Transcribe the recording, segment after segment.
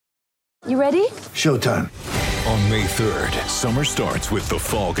You ready? Showtime. On May 3rd, summer starts with The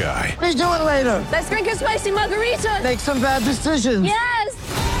Fall Guy. Let's do it later. Let's drink a spicy margarita. Make some bad decisions.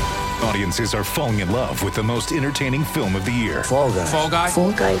 Yes! Audiences are falling in love with the most entertaining film of the year. Fall Guy. Fall Guy?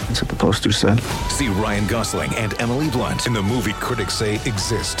 Fall guy. That's what the poster said. See Ryan Gosling and Emily Blunt in the movie critics say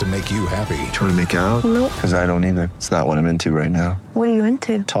exists to make you happy. Trying to make it out? Nope. Because I don't either. It's not what I'm into right now. What are you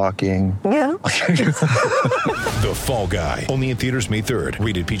into? Talking. Yeah. The Fall Guy. Only in theaters May 3rd.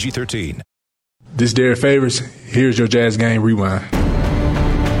 Rated PG-13. This Derek Favors. Here's your Jazz Game Rewind.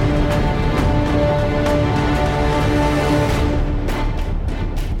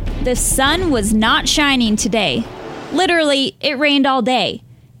 The sun was not shining today. Literally, it rained all day.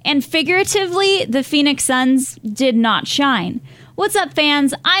 And figuratively, the Phoenix Suns did not shine. What's up,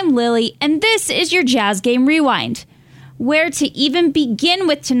 fans? I'm Lily, and this is your Jazz Game Rewind. Where to even begin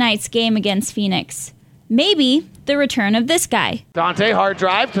with tonight's game against Phoenix? Maybe the return of this guy. Dante, hard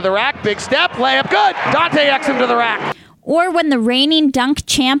drive to the rack, big step, layup, good. Dante X him to the rack. Or when the reigning dunk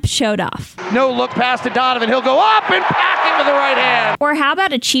champ showed off. No look pass to Donovan. He'll go up and pack him with the right hand. Or how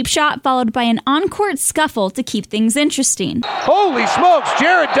about a cheap shot followed by an on-court scuffle to keep things interesting? Holy smokes,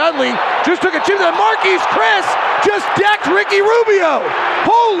 Jared Dudley just took a chip to the Marquise Chris, just decked Ricky Rubio.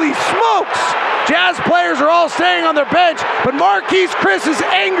 Holy smokes. Jazz players are all staying on their bench, but Marquise Chris's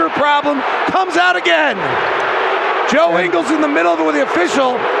anger problem comes out again. Joe Ingles in the middle of it with the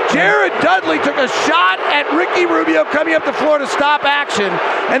official. Jared Dudley took a shot at Ricky Rubio coming up the floor to stop action.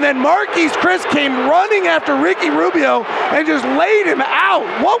 And then Marquise Chris came running after Ricky Rubio and just laid him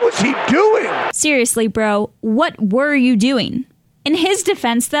out. What was he doing? Seriously, bro, what were you doing? In his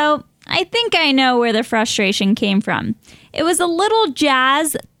defense, though, I think I know where the frustration came from. It was a little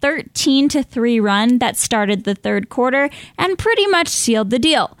Jazz 13-3 run that started the third quarter and pretty much sealed the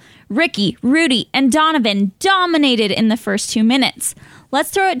deal. Ricky, Rudy, and Donovan dominated in the first 2 minutes. Let's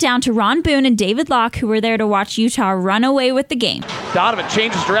throw it down to Ron Boone and David Locke, who were there to watch Utah run away with the game. Donovan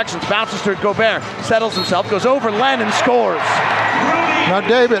changes directions, bounces to Gobert, settles himself, goes over Len and scores. Now,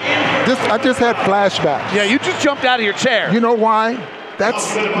 David, I just had flashbacks. Yeah, you just jumped out of your chair. You know why?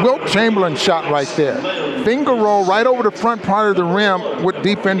 That's Wilt Chamberlain's shot right there. Finger roll right over the front part of the rim with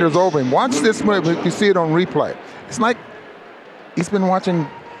defenders over him. Watch this move. You see it on replay. It's like he's been watching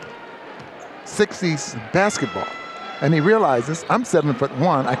 60s basketball, and he realizes I'm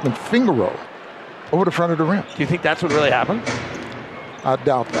 7'1". I can finger roll over the front of the rim. Do you think that's what really happened? I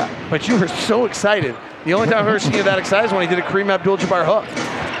doubt that. But you were so excited. The only time I've ever seen you that excited is when he did a Kareem Abdul-Jabbar hook.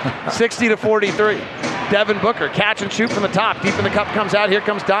 60-43. Devin Booker, catch and shoot from the top. Deep in the cup, comes out. Here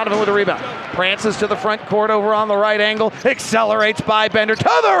comes Donovan with a rebound. Prances to the front court over on the right angle. Accelerates by Bender to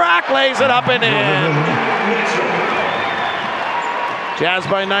the rack, lays it up and in. Jazz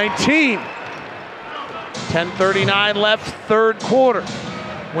by 19. 10:39 left, third quarter.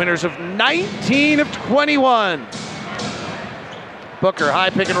 Winners of 19 of 21. Booker, high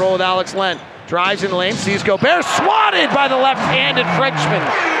pick and roll with Alex Len. Drives in the lane, sees Gobert, swatted by the left-handed Frenchman.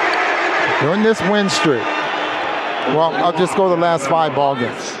 During this win streak, well, I'll just go the last 5 ball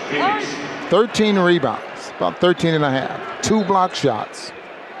games. 13 rebounds, about 13 and a half. 2 block shots,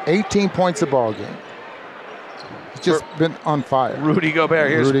 18 points a ball game. It's just been on fire. Rudy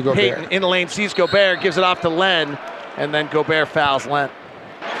Gobert. Here's Rudy Gobert. Payton in the lane, sees Gobert, gives it off to Len, and then Gobert fouls Len.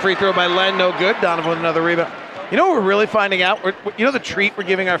 Free throw by Len, no good. Donovan with another rebound. You know what we're really finding out? You know the treat we're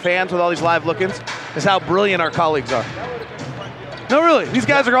giving our fans with all these live look-ins? Is how brilliant our colleagues are. No, really. These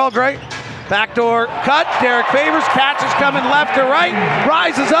guys are all great. Backdoor cut. Derek Favors catches coming left to right.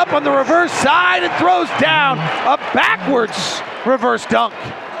 Rises up on the reverse side and throws down a backwards reverse dunk.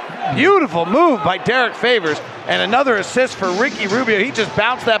 Beautiful move by Derek Favors. And another assist for Ricky Rubio. He just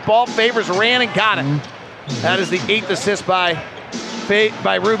bounced that ball. Favors ran and got it. That is the 8th assist by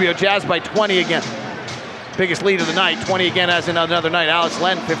Rubio. Jazz by 20 again. Biggest lead of the night, 20 again as in another night. Alex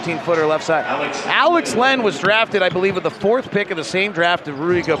Len, 15-footer left side. Alex Len was drafted, I believe, with the 4th pick of the same draft of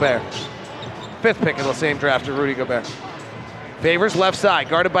Rudy Gobert. 5th pick of the same draft of Rudy Gobert. Favors left side,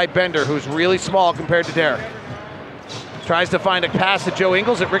 guarded by Bender, who's really small compared to Derek. Tries to find a pass to Joe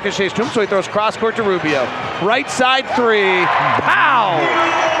Ingles. It ricochets to him, so he throws cross-court to Rubio. Right side 3. Pow!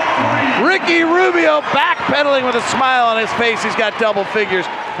 Ricky Rubio backpedaling with a smile on his face. He's got double figures.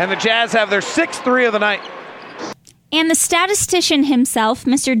 And the Jazz have their 6th 3 of the night. And the statistician himself,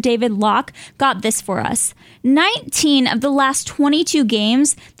 Mr. David Locke, got this for us. 19 of the last 22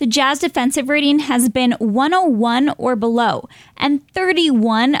 games, the Jazz defensive rating has been 101 or below. And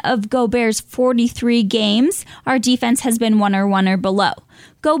 31 of Gobert's 43 games, our defense has been 101 or below.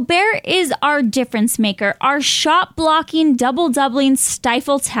 Gobert is our difference maker, our shot-blocking, double-doubling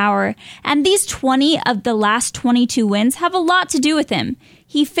stifle tower, and these 20 of the last 22 wins have a lot to do with him.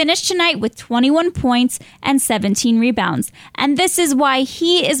 He finished tonight with 21 points and 17 rebounds, and this is why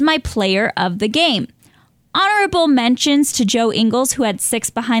he is my player of the game. Honorable mentions to Joe Ingles, who had 6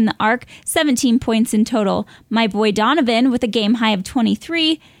 behind the arc, 17 points in total. My boy Donovan with a game high of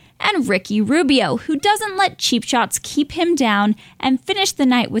 23. And Ricky Rubio, who doesn't let cheap shots keep him down and finished the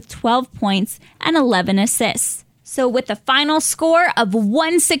night with 12 points and 11 assists. So with the final score of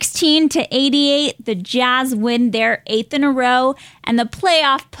 116-88, the Jazz win their 8th in a row, and the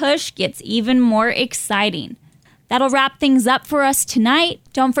playoff push gets even more exciting. That'll wrap things up for us tonight.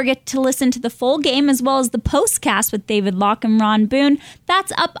 Don't forget to listen to the full game as well as the postcast with David Locke and Ron Boone.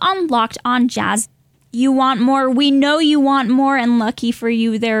 That's up on Locked On Jazz. You want more? We know you want more, and lucky for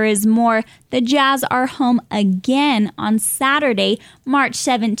you, there is more. The Jazz are home again on Saturday, March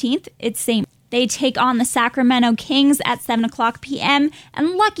 17th. It's St. They take on the Sacramento Kings at 7 o'clock p.m.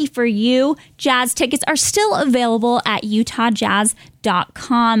 And lucky for you, Jazz tickets are still available at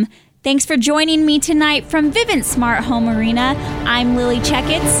utahjazz.com. Thanks for joining me tonight from Vivint Smart Home Arena. I'm Lily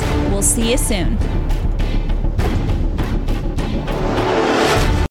Checkitts. We'll see you soon.